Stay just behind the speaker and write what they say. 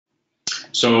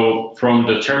So from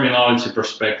the terminology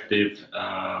perspective,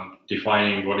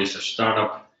 defining what is a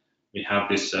startup, we have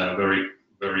this very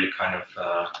kind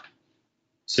of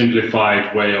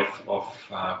simplified way of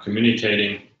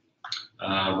communicating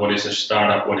what is a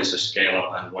startup, what is a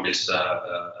scale-up, and what is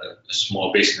a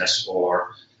small business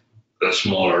or a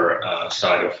smaller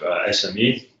side of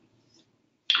SME.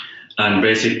 And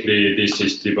basically, this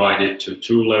is divided to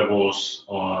two levels.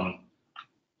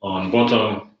 On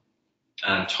bottom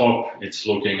and top, it's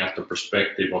looking at the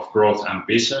perspective of growth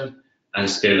ambition and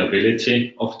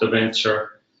scalability of the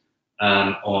venture.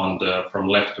 And from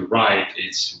left to right,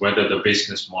 it's whether the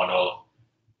business model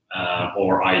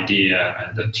or idea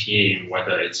and the team,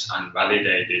 whether it's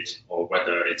unvalidated or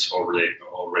whether it's already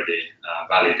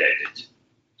validated.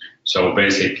 So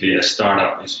basically, a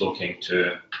startup is looking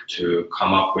to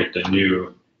come up with a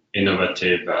new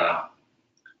innovative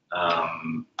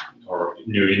or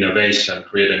new innovation,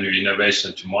 create a new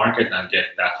innovation to market and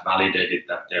get that validated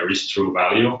that there is true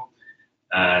value.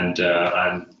 And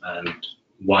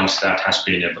once that has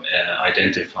been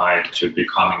identified, to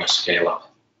becoming a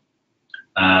scale-up.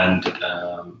 And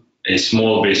a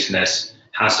small business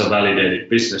has a validated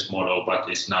business model, but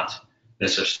is not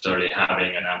necessarily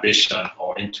having an ambition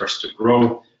or interest to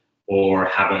grow, or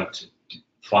haven't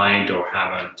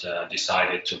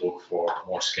decided to look for a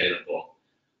more scalable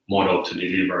model to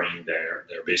delivering their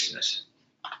business.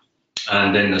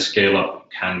 And then the scale-up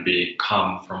can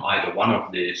come from either one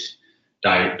of these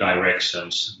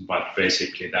directions, but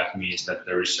basically that means that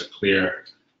there is a clear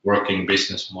working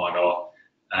business model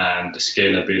and the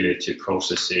scalability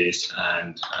processes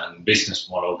and business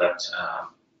model that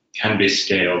can be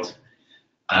scaled,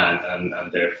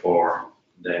 and therefore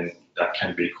then that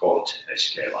can be called a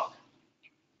scale-up.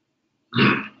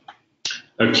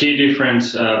 A key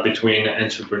difference between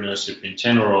entrepreneurship in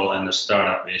general and a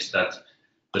startup is that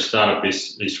the startup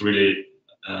is really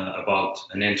about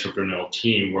an entrepreneurial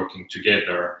team working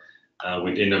together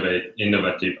with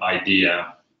innovative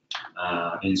idea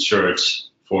in search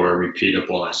for a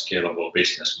repeatable and scalable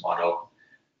business model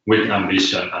with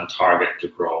ambition and target to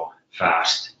grow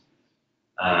fast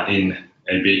in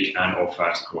a big and or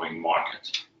fast growing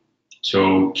market.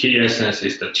 So key essence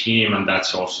is the team, and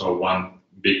that's also one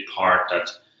big part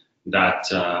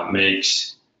that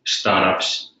makes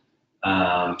startups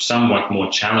somewhat more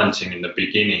challenging in the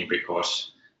beginning,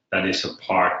 because that is a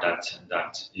part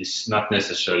that is not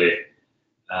necessarily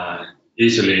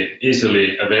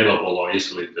easily available or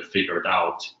easily figured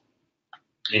out.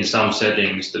 In some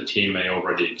settings, the team may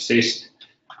already exist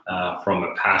from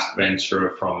a past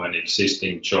venture, from an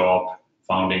existing job,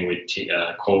 founding with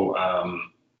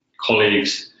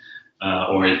colleagues,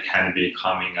 or it can be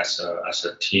coming as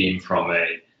a team from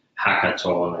a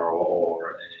hackathon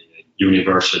or a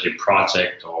university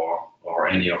project or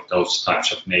any of those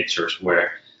types of natures,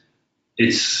 where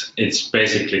it's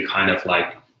basically kind of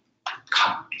like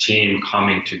team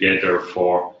coming together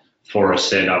for a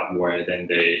setup where then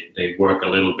they work a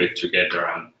little bit together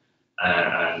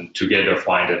and together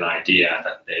find an idea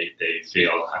that they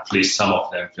feel, at least some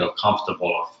of them feel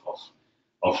comfortable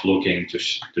of looking to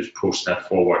push that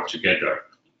forward together.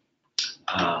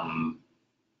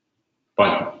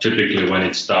 But typically when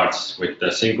it starts with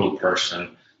a single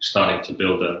person starting to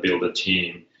build a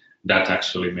team, that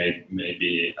actually may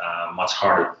be much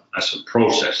harder as a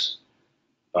process.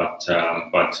 But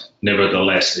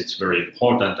nevertheless, it's very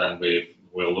important, and we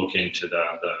will look into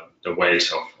the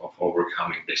ways of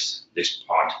overcoming this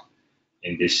part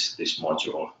in this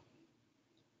module.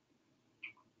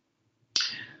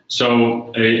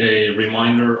 So a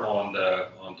reminder on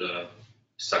the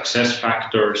success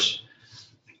factors.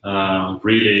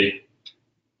 Really,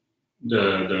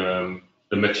 the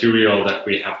material that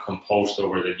we have composed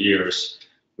over the years,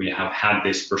 we have had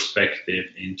this perspective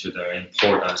into the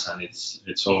importance, and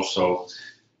it's also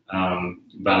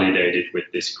validated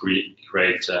with this great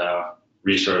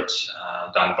research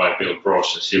done by Bill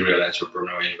Gross, a serial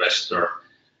entrepreneur investor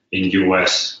in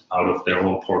US, out of their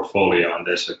own portfolio, and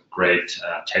there's a great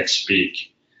TED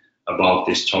Speak about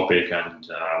this topic,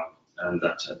 and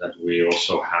that we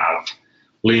also have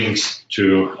links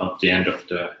to at the end of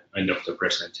the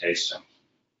presentation.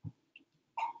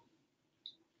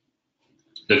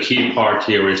 The key part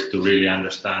here is to really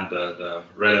understand the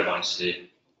relevancy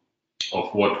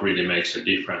of what really makes a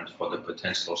difference for the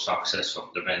potential success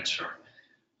of the venture,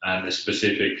 and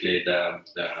specifically the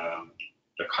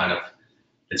kind of,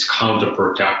 it's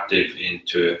counterproductive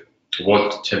into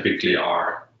what typically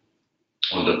are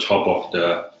on the top of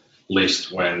the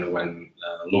list when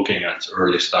looking at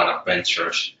early startup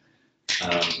ventures,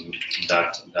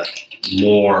 that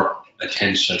more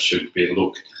attention should be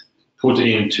put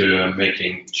into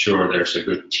making sure there's a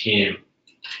good team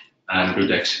and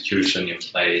good execution in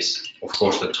place. Of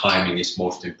course, the timing is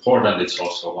most important. It's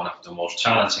also one of the most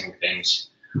challenging things.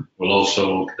 We'll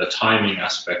also look at the timing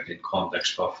aspect in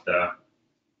context of the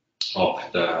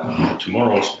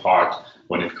tomorrow's part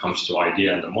when it comes to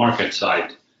idea and the market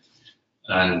side,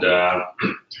 and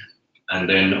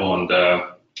then on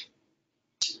the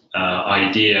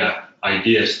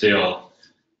idea still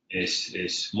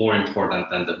is more important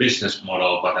than the business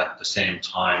model, but at the same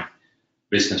time,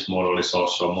 business model is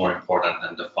also more important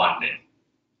than the funding.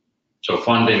 So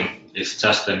funding is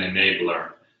just an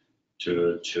enabler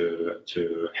to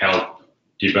help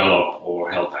develop or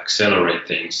help accelerate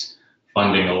things.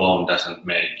 Funding alone doesn't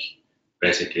make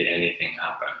basically anything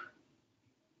happen.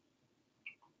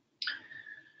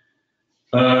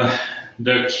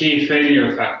 The key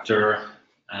failure factor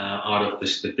out of the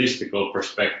statistical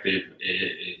perspective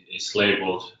is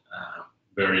labeled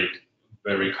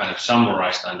very kind of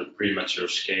summarized under premature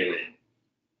scaling.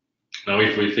 Now,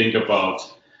 if we think about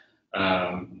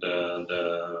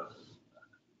the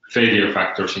failure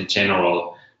factors in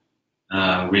general,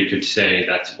 we could say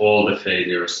that all the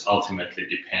failures ultimately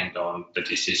depend on the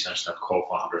decisions that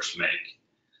co-founders make.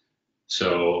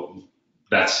 So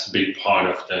that's a big part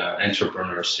of the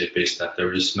entrepreneurship, is that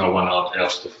there is no one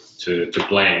else to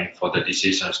blame for the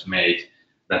decisions made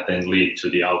that then lead to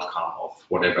the outcome of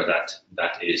whatever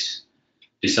that is.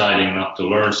 Deciding not to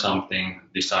learn something,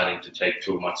 deciding to take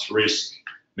too much risk,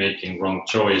 making wrong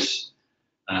choice,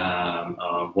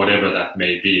 whatever that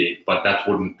may be, but that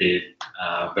wouldn't be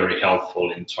very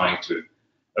helpful in trying to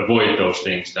avoid those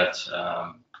things.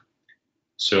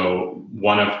 So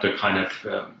one of the kind of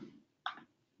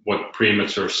what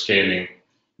premature scaling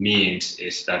means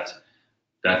is that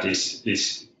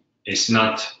is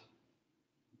not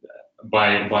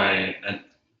by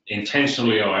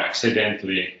intentionally or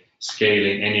accidentally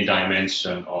scaling any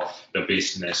dimension of the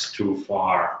business too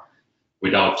far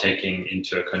without taking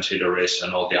into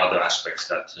consideration all the other aspects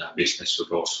that business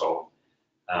should also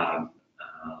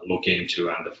look into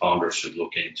and the founders should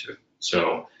look into.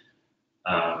 So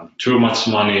too much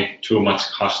money, too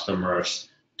much customers,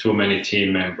 too many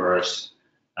team members,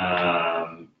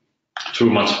 too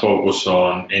much focus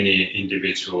on any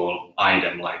individual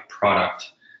item like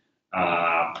product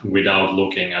without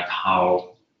looking at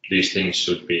how these things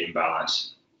should be in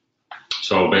balance.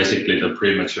 So basically the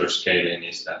premature scaling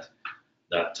is that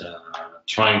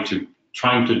trying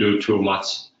to do too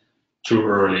much too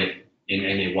early in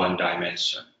any one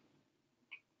dimension.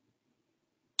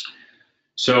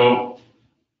 So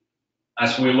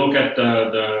as we look at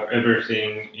the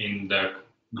everything in the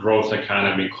growth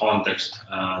economy context,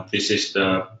 this is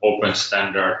the open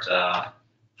standard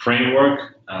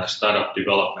framework, startup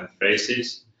development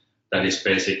phases. That is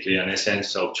basically an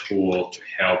essential tool to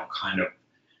help kind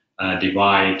of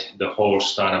divide the whole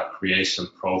startup creation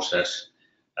process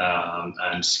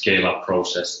and scale up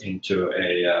process into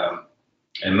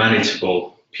a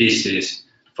manageable pieces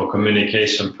for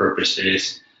communication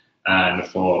purposes and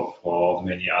for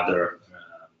many other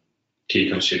key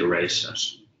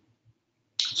considerations.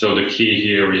 So the key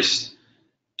here is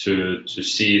to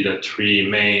see the three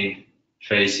main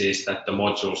phases that the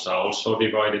modules are also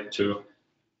divided to: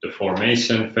 the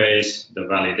formation phase, the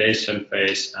validation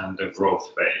phase, and the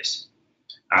growth phase,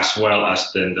 as well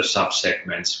as then the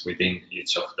subsegments within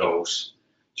each of those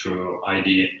through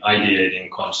ideating,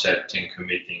 concepting,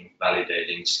 committing,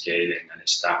 validating, scaling, and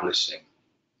establishing.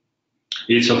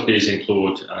 Each of these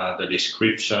include the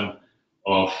description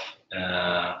of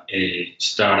a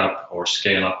startup or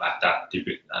scale up at that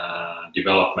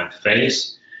development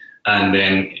phase, and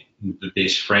then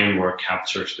this framework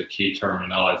captures the key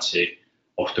terminology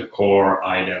of the core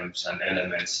items and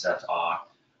elements that are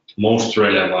most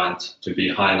relevant to be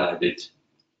highlighted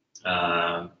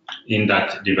in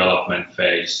that development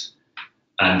phase,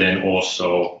 and then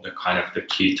also the kind of the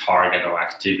key target or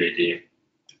activity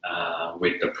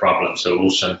with the problem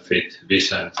solution fit,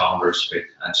 vision, founders fit,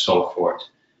 and so forth,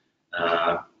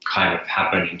 kind of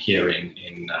happening here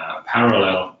in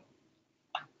parallel,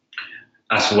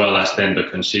 as well as then the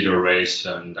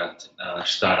consideration that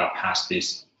startup has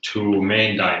these two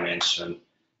main dimensions: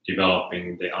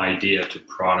 developing the idea to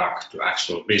product to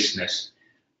actual business,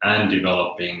 and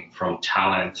developing from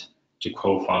talent to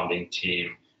co-founding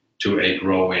team to a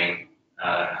growing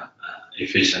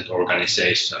efficient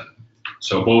organization.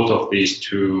 So both of these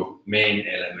two main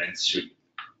elements should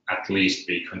at least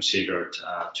be considered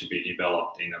to be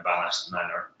developed in a balanced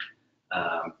manner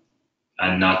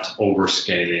and not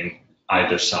overscaling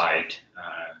either side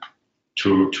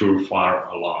too far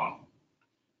along.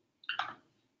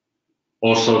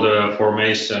 Also, the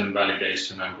formation,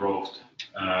 validation, and growth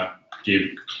give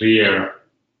clear.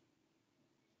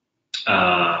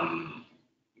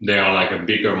 They are like a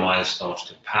bigger milestones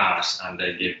to pass, and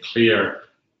they give clear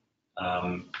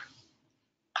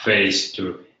phase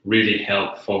to really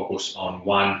help focus on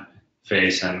one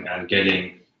phase and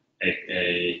getting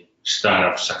a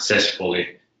startup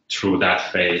successfully through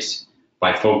that phase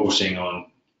by focusing on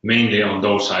mainly on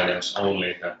those items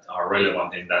only that are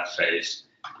relevant in that phase,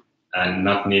 and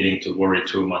not needing to worry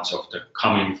too much of the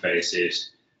coming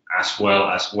phases, as well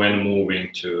as when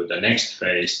moving to the next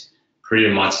phase, pretty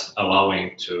much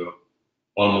allowing to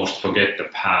almost forget the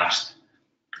past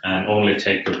and only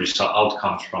take the result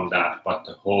outcomes from that, but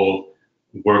the whole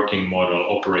working model,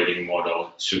 operating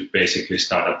model should basically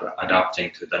start adapting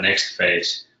to the next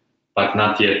phase, but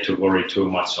not yet to worry too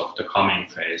much of the coming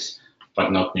phase,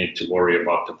 but not need to worry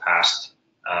about the past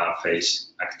phase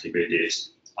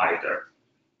activities either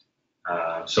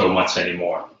so much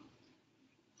anymore.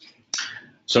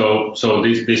 So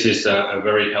this is a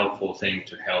very helpful thing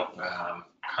to help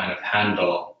kind of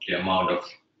handle the amount of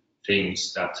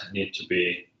things that need to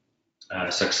be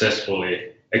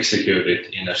successfully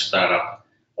executed in a startup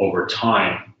over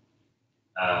time,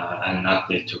 and not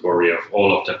need to worry of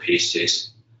all of the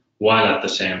pieces, while at the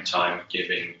same time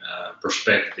giving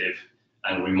perspective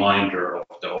and reminder of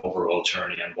the overall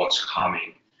journey and what's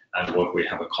coming and what we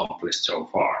have accomplished so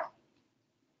far.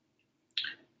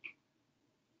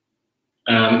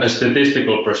 A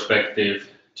statistical perspective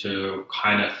to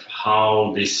kind of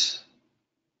how this,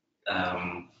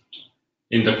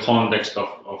 in the context of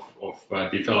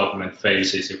development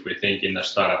phases, if we think in the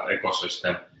startup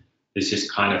ecosystem, this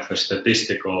is kind of a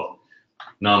statistical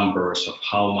numbers of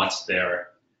how much they're,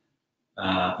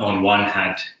 on one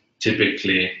hand,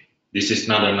 typically, this is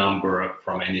not a number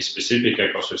from any specific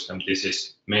ecosystem, this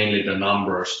is mainly the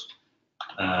numbers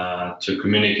to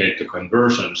communicate the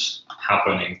conversions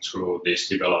happening through these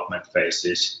development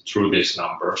phases, through these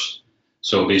numbers.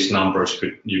 So these numbers,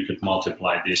 you could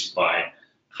multiply this by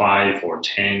 5 or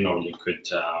 10, or you could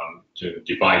to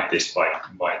divide this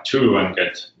by 2 and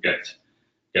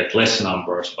get less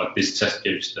numbers, but this just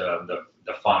gives the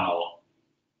funnel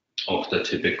of the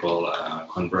typical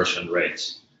conversion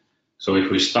rates. So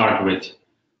if we start with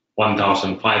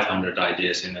 1,500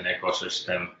 ideas in an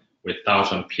ecosystem with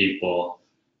 1,000 people,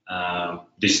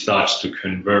 this starts to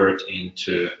convert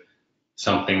into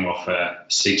something of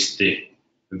 60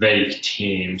 vague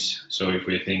teams. So if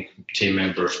we think team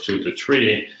members 2 to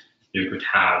 3, you could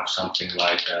have something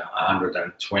like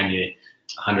 120,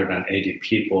 180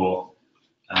 people.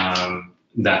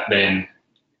 That then,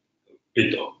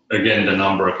 again, the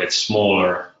number gets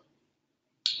smaller.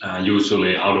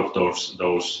 Usually out of those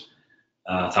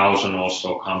 1,000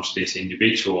 also comes these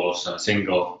individuals,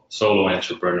 single solo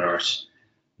entrepreneurs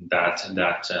that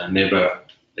never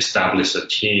establish a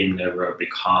team, never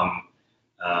become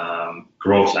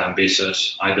growth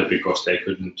ambitious, either because they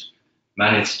couldn't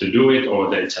manage to do it or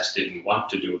they just didn't want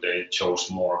to do. They chose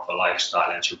more of a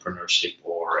lifestyle entrepreneurship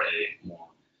or a more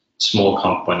small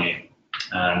company,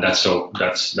 and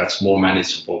that's more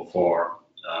manageable for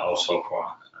also for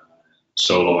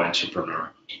solo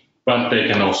entrepreneur. But they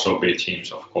can also be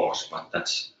teams, of course, but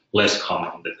that's less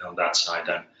common on that side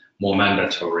and more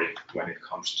mandatory when it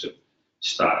comes to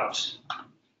startups.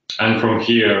 And from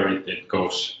here, it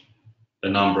goes, the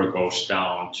number goes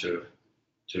down to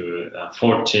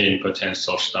 14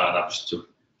 potential startups to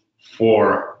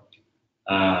 4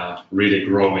 really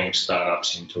growing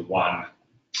startups into 1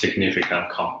 significant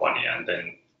company. And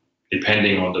then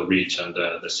depending on the region,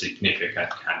 the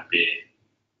significant can be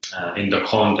in the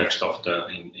context of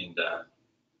in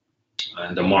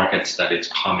the markets that it's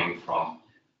coming from,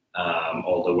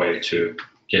 all the way to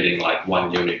getting like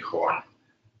 1 unicorn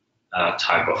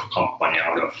type of company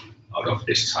out of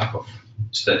this type of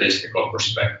statistical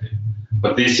perspective.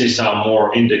 But this is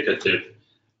more indicative,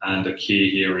 and the key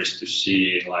here is to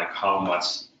see like how much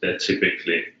they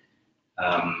typically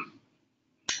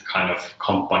kind of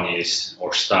companies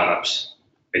or startups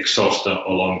exhaust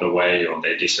along the way, or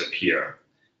they disappear.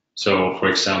 So, for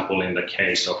example, in the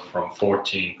case of from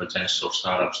 14 potential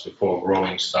startups to 4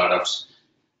 growing startups,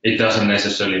 it doesn't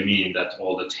necessarily mean that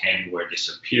all the 10 were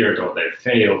disappeared or they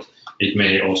failed. It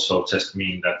may also just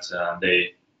mean that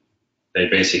they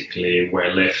basically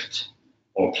were left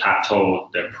or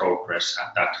plateaued their progress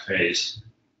at that phase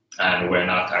and were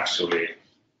not actually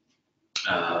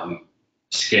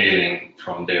scaling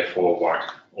from there forward,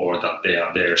 or that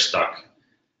they're stuck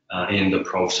in the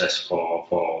process for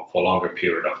longer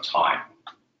period of time.